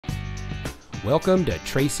Welcome to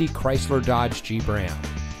Tracy Chrysler Dodge Jeep Ram.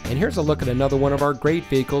 And here's a look at another one of our great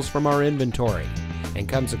vehicles from our inventory. And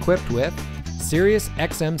comes equipped with Sirius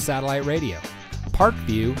XM satellite radio, Park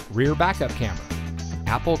View rear backup camera,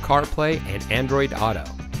 Apple CarPlay and Android Auto,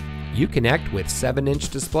 Uconnect with 7-inch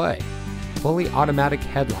display, fully automatic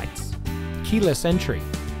headlights, keyless entry,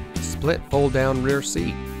 split fold-down rear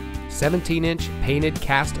seat, 17-inch painted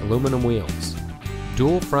cast aluminum wheels,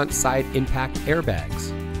 dual front side impact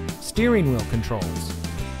airbags, steering wheel controls,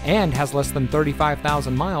 and has less than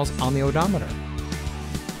 35,000 miles on the odometer.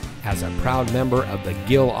 As a proud member of the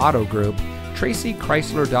Gill Auto Group, Tracy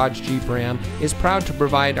Chrysler Dodge Jeep Ram is proud to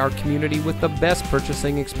provide our community with the best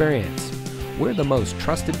purchasing experience. We're the most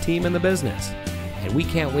trusted team in the business, and we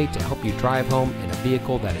can't wait to help you drive home in a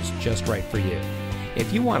vehicle that is just right for you.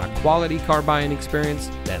 If you want a quality car buying experience,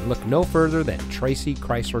 then look no further than Tracy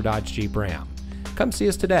Chrysler Dodge Jeep Ram. Come see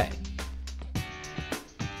us today.